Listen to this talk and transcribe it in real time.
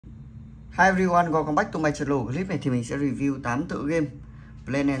Hi everyone, welcome back to my channel. Clip này thì mình sẽ review 8 tựa game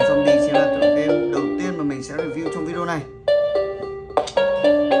Plants and Zombies sẽ là tựa game đầu tiên mà mình sẽ review trong video này.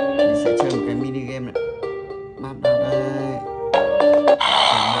 Mình sẽ chơi một cái mini game này. Map nào đây?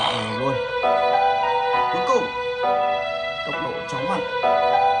 Một này luôn. Cuối cùng tốc độ chóng mặt.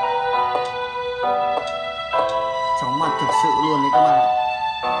 Chóng mặt thực sự luôn đấy các bạn ạ.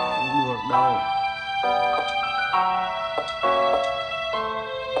 Không đùa được đâu.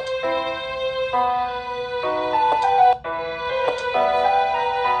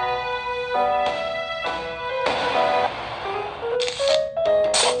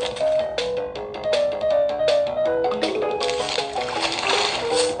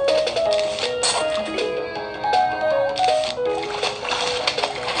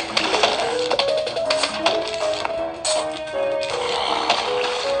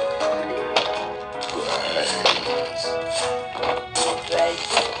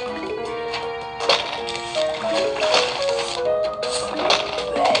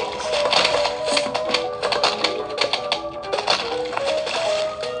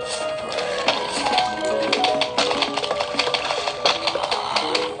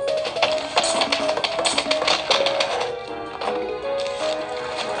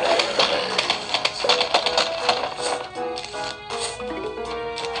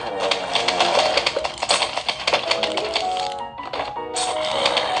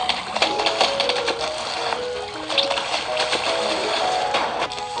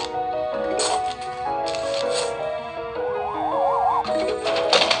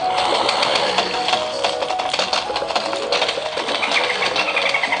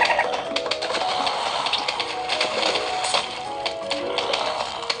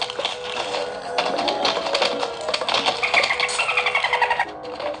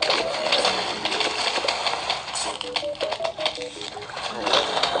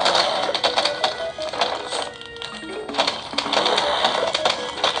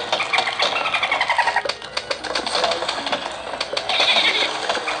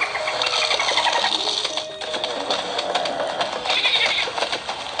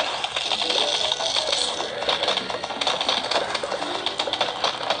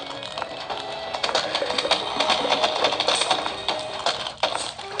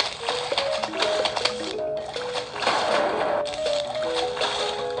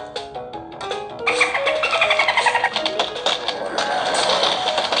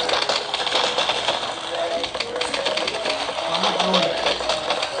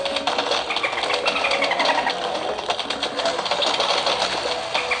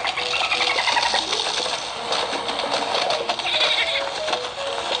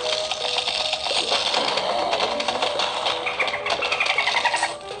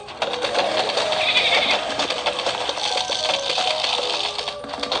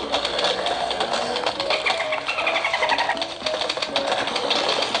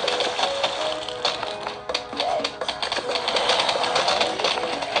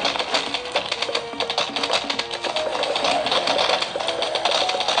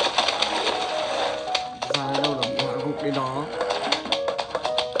 Đến đó.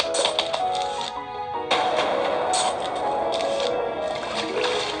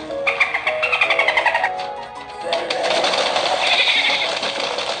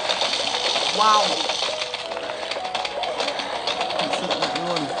 Wow. Thực sự mạnh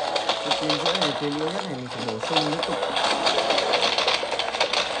luôn. Cái tuyến giữa này, tuyến yếu nhất này mình phải bổ sung liên tục.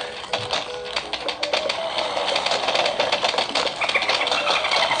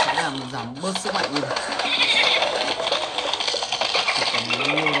 Sẽ làm giảm bớt sức mạnh đi.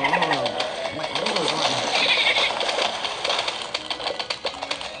 Nhiều đó là mạnh lắm rồi các bạn.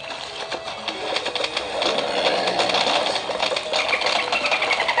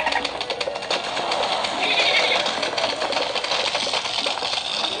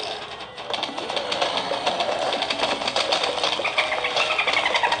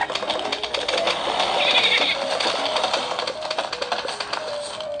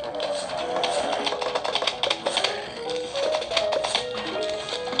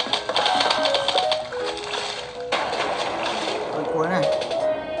 Cuối này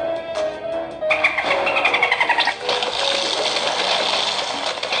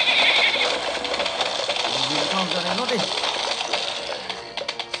không cho nên nốt đi.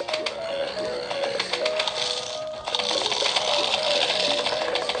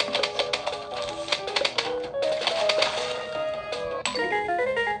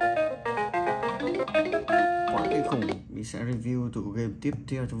 Quá kinh khủng. Mình sẽ review tựa game tiếp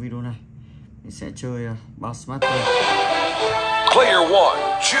theo trong video này. Mình sẽ chơi Bowmasters. Player 1,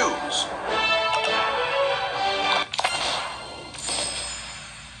 choose.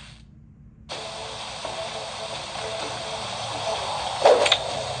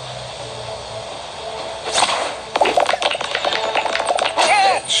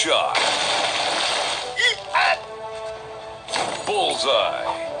 Bullseye.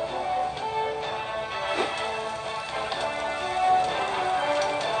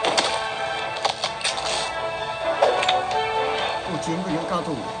 Cuộc chiến của những cao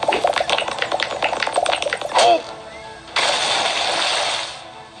thủ.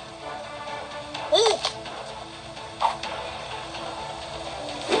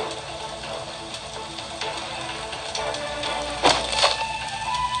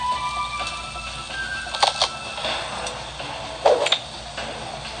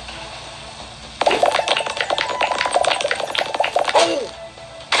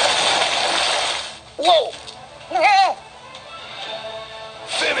 Whoa!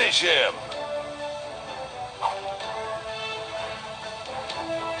 Finish him!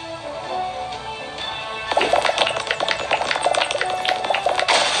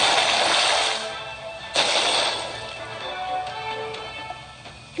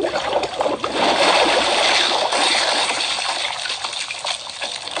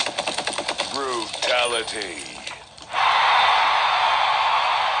 Brutality.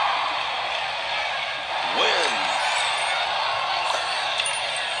 Win.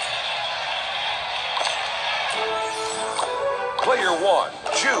 Player one,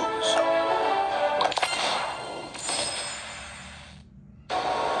 choose.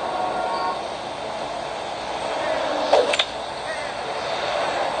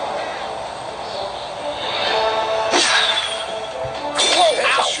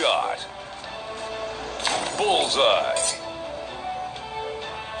 Headshot. Bullseye.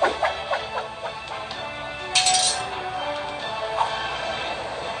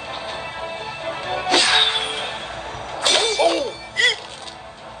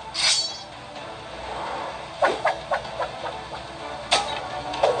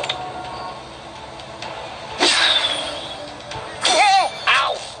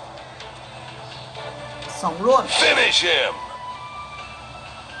 Sống luôn. Finish him.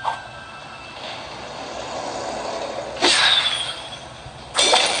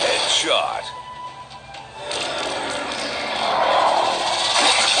 Headshot.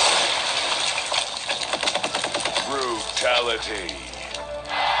 Brutality.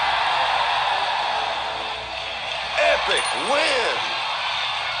 Epic win.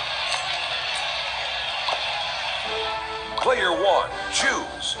 Player one,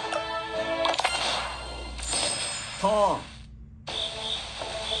 choose. Thor.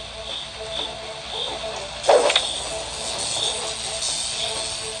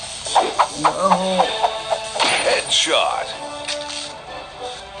 Nỡ hộ. Headshot.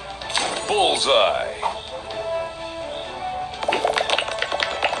 Bullseye.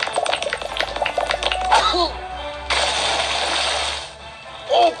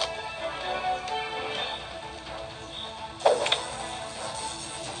 Oh!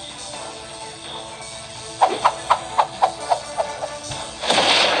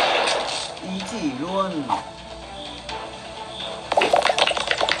 Ý chỉ luôn.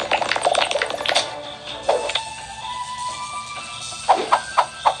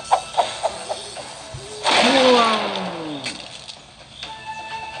 Buông.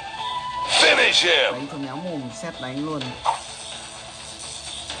 Finish him. Đánh cho méo mồm, xét đánh luôn.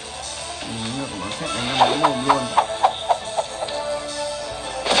 Ngược nó xét đánh cho méo mồm luôn.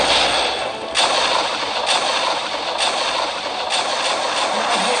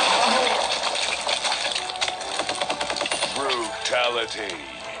 Brutality.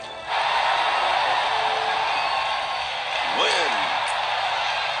 Win.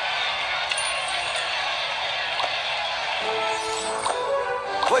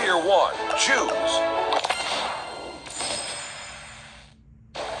 Player one, choose.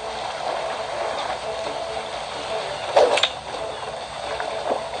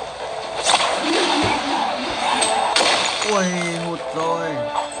 Ui, hụt rồi.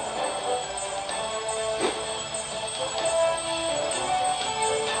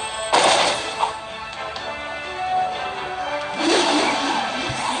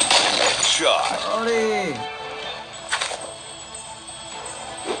 Headshot. Đỡ đi.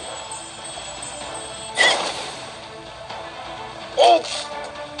 Oh!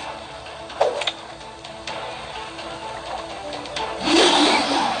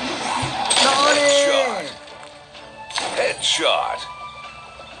 Đỡ đi. Headshot.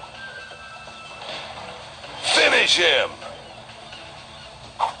 Finish him.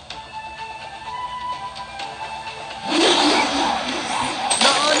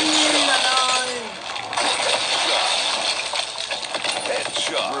 Đỡ đi bạn ơi.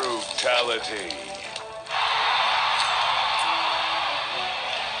 Headshot. Brutality.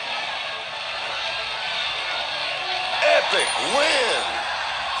 Epic win.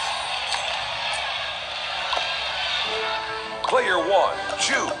 Player one,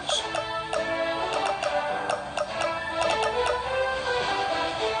 choose.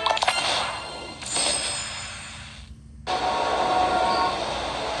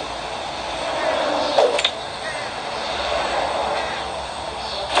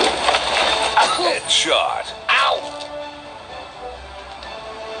 Headshot. Ow!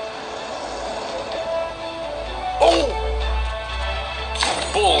 Oh!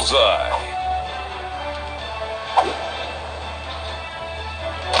 Bullseye.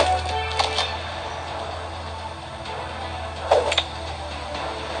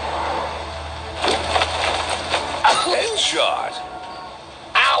 Headshot.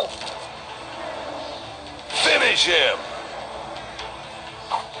 Ow! Finish him.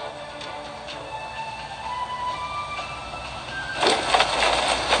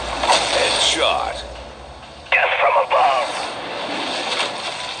 Headshot. Death from above.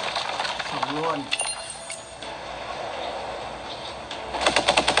 Xong luôn.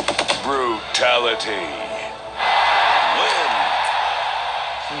 Brutality. Win.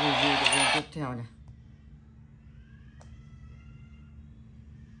 Sẽ review cái game tiếp theo này.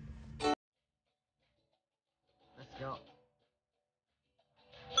 Let's go.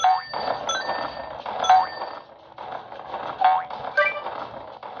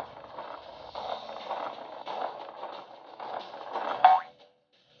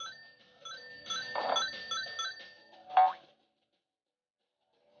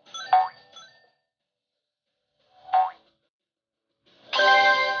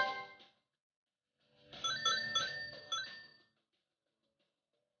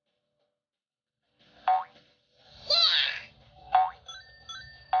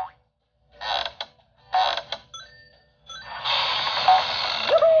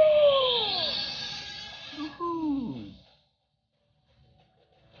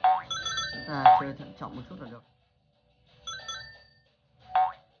 Chúng ta chơi thận trọng một chút là được.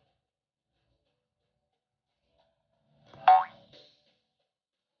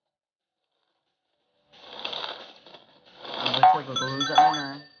 Vừa chơi vừa có hướng dẫn đây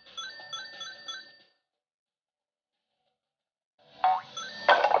này.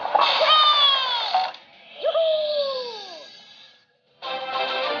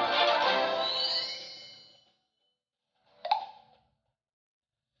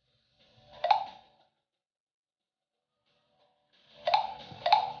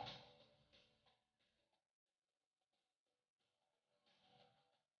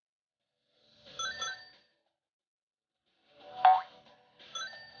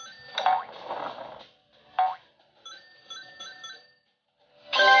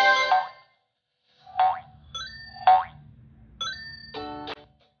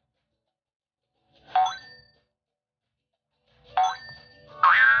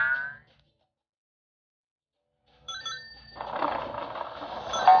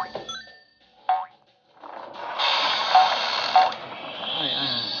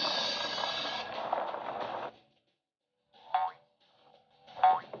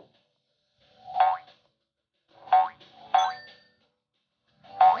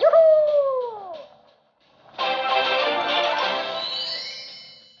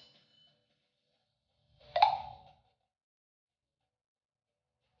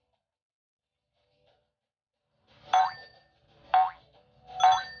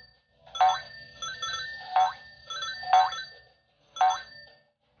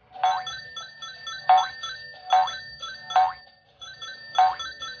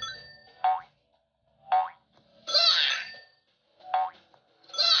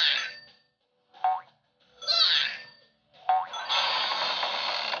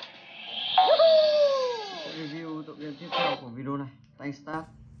 Review tựa game tiếp theo của video này. Tay start.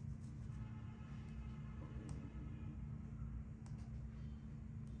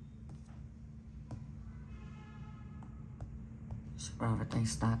 Subscribe và tay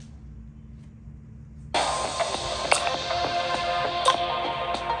start.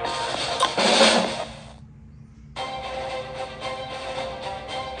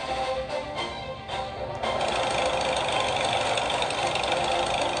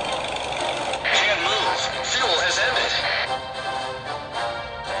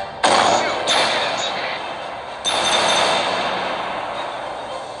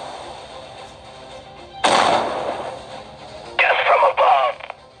 Death from above.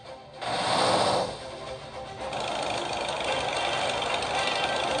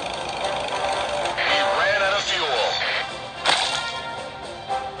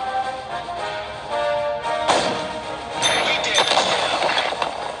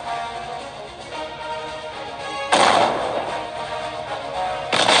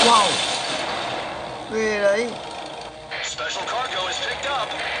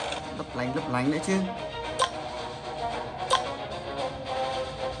 lấp lánh nữa chứ.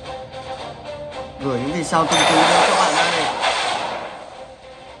 Gửi những gì sao tung tú đến các bạn đây.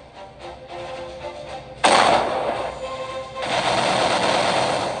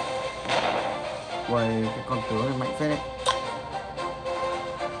 Uầy, cái con tướng này mạnh phết đấy.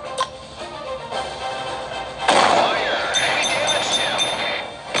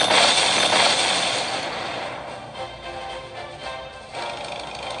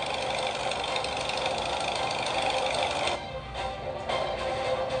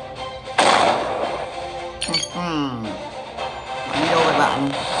 Bạn đi đâu vậy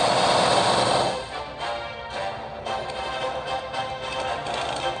bạn?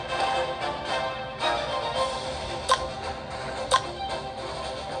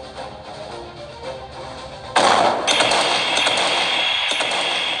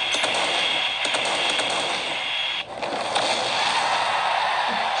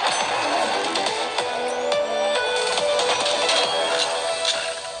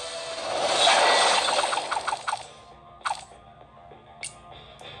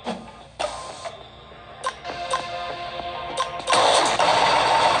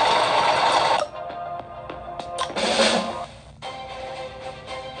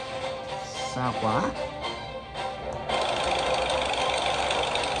 Xa quá.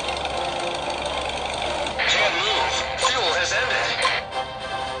 Can't move. Fuel has ended.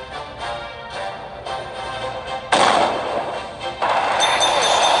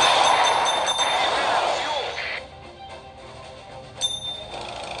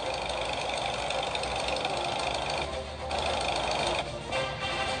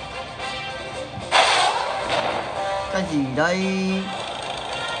 Cái gì đây?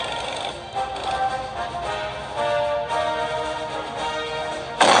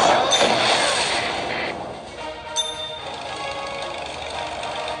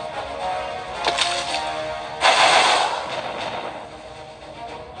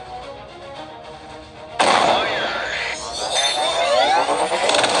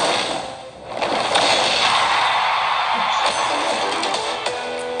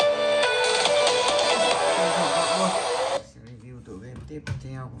 Tiếp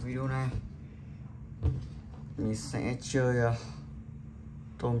theo của video này mình sẽ chơi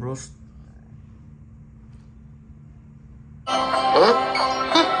Tom Bruce.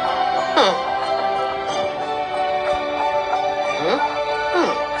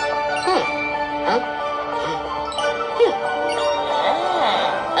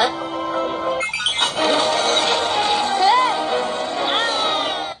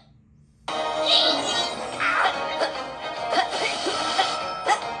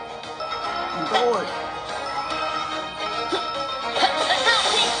 Thôi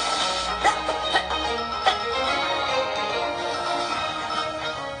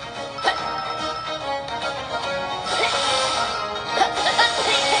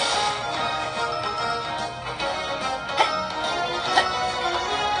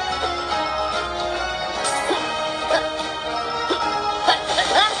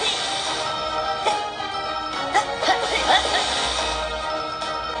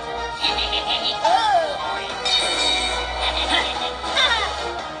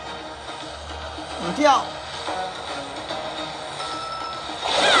giới thiệu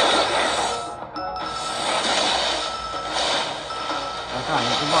tất cả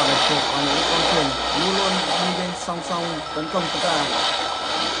những cái vỏ đẹp thuộc và những con thuyền luôn luôn đi lên song song tấn công chúng ta.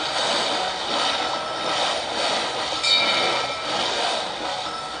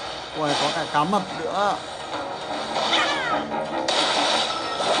 Ui, có cả cá mập nữa.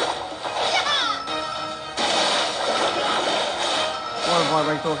 Ôi, vòi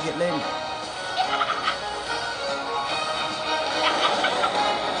bạch tuộc hiện lên.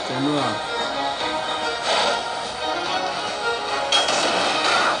 Trời mưa.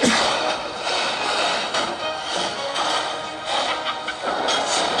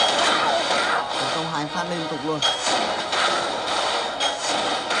 Tấn công 2 phát liên tục luôn.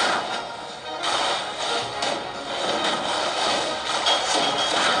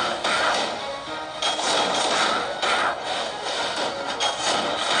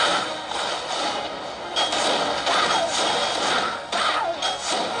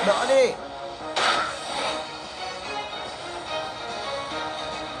 Đỡ đi.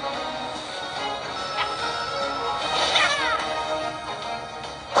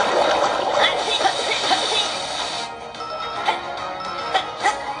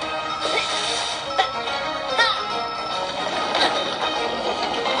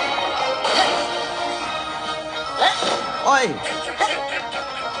 Ôi.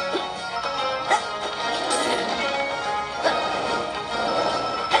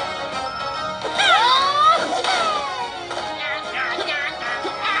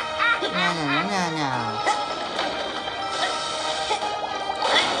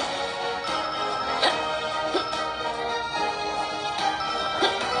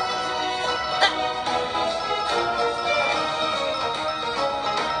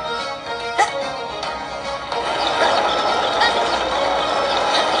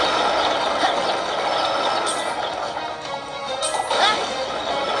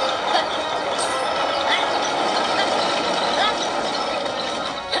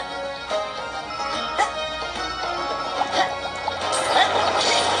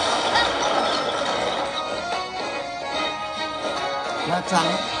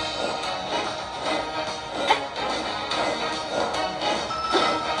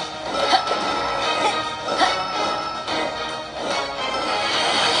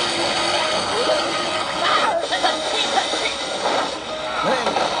 Lên.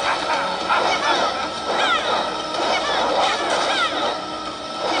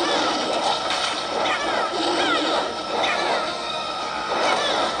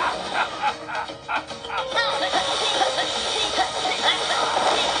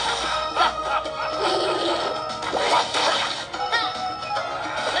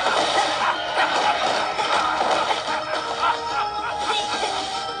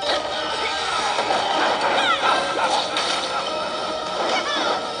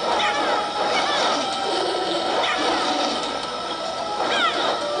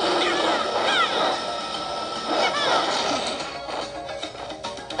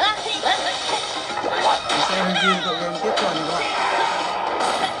 Review tựa game tiếp theo này các bạn.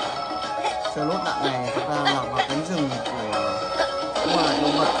 Chờ lốt đạn này chúng ta lọt vào cánh rừng của loài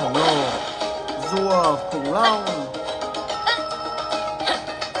động vật khổng lồ, rùa khủng long.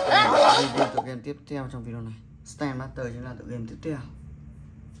 Review tựa game tiếp theo trong video này. Stand Master chính là tựa game tiếp theo.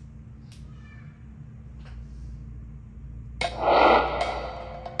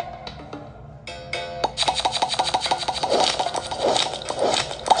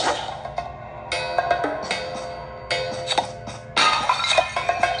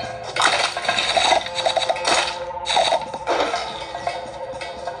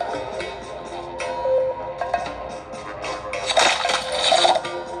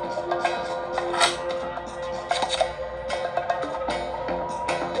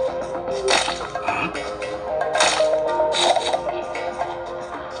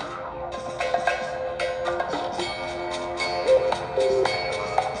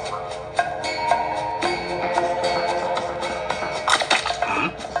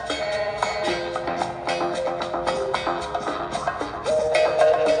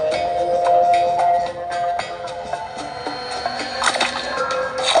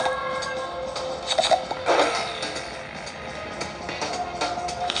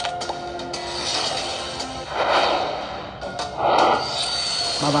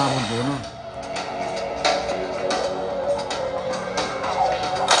 Ba ba 44 rồi.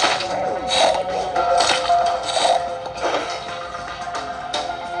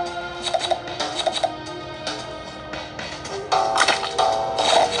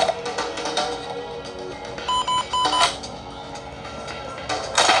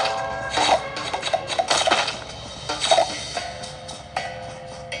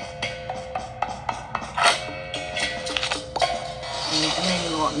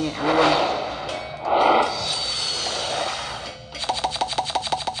 Nhanh gọn nhẹ luôn.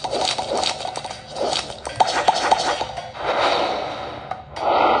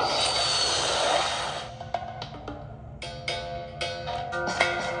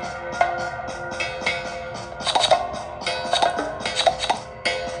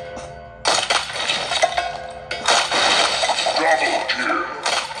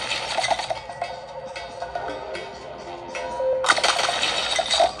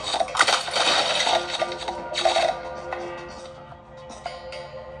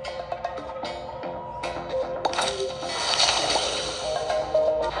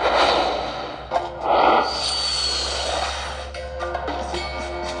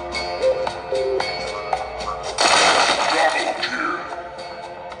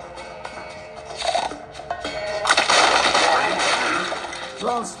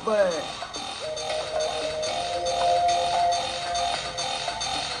 Transfer.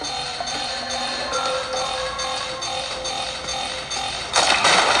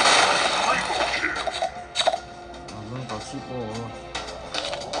 Luôn có triple luôn.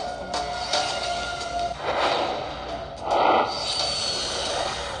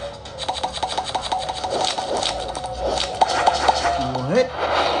 Mua hết.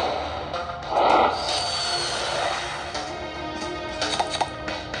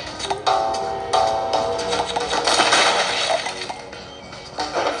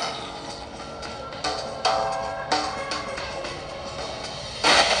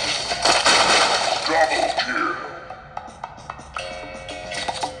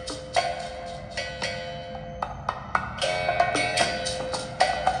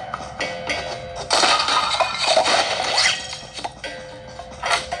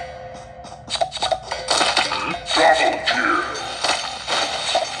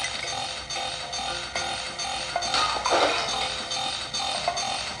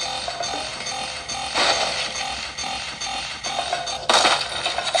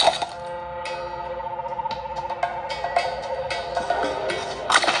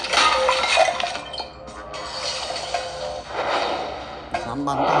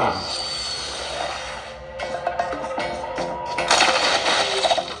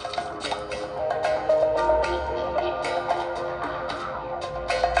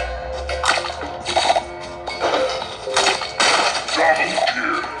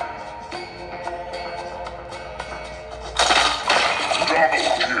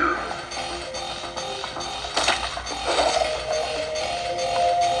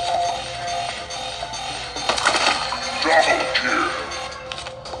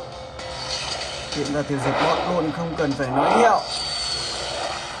 diễn ra tiêu diệt bot luôn, không cần phải nói hiệu.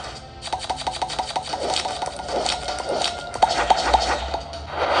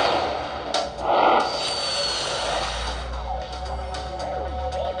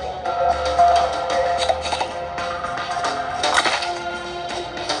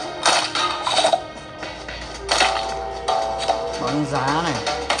 Bắn giá này,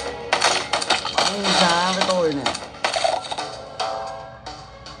 bắn giá với tôi này.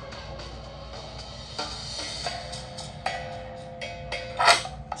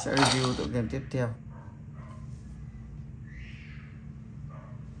 Sẽ review tựa game tiếp theo.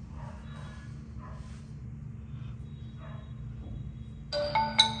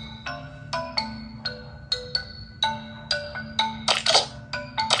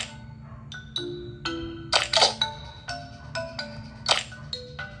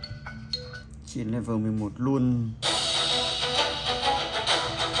 Chỉ level 11 luôn.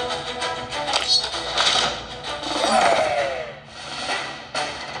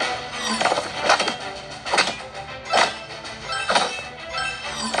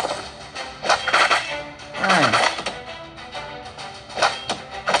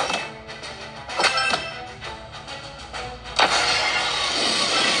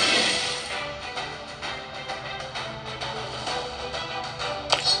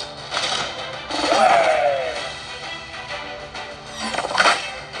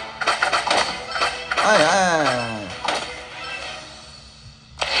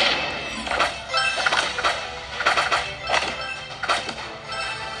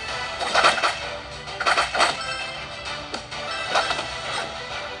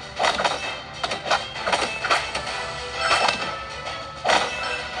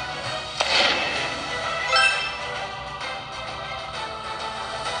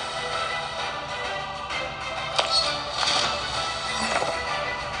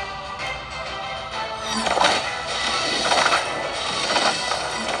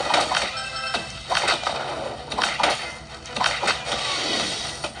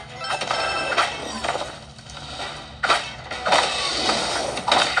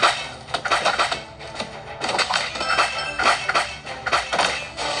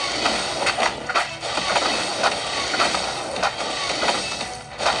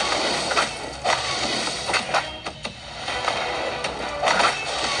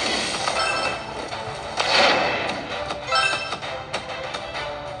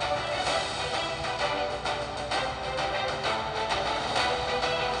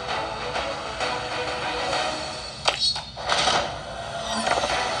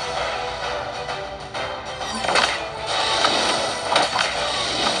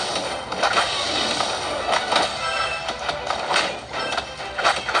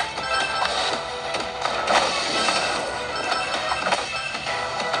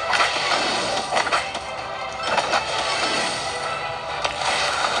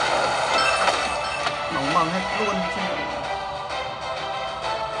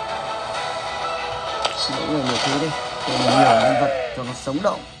 Mỗi người một thứ đi, để nhiều nhân vật cho nó sống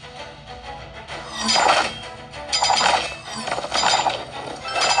động.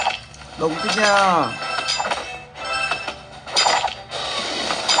 Đồng thích nha.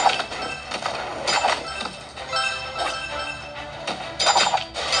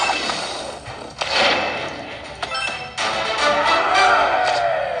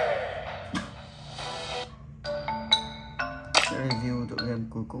 Review tựa game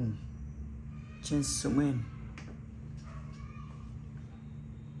cuối cùng trên số men.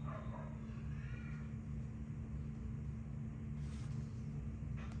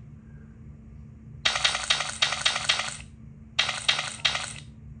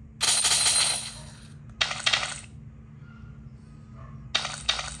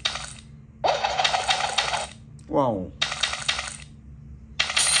 Wow.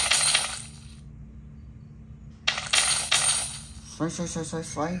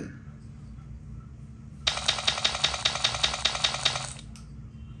 Xoay.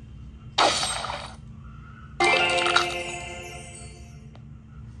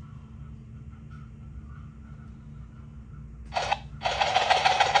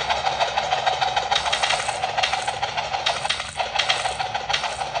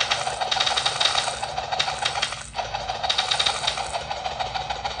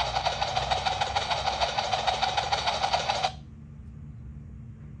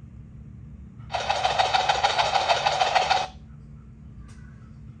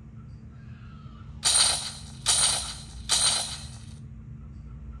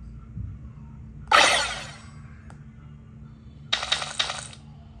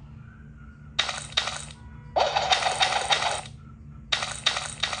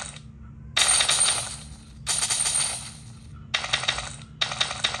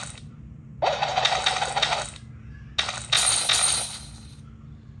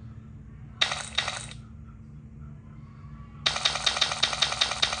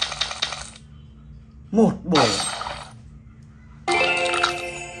 một bổ.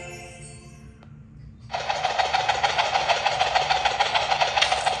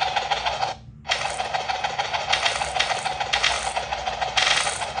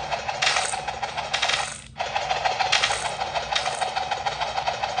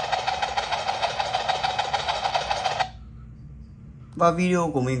 Và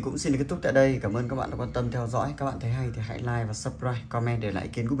video của mình cũng xin được kết thúc tại đây. Cảm ơn các bạn đã quan tâm theo dõi. Các bạn thấy hay thì hãy like và subscribe, comment để lại ý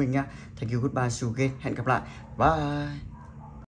kiến của mình nhé. Thank you, goodbye, see you again. Hẹn gặp lại. Bye.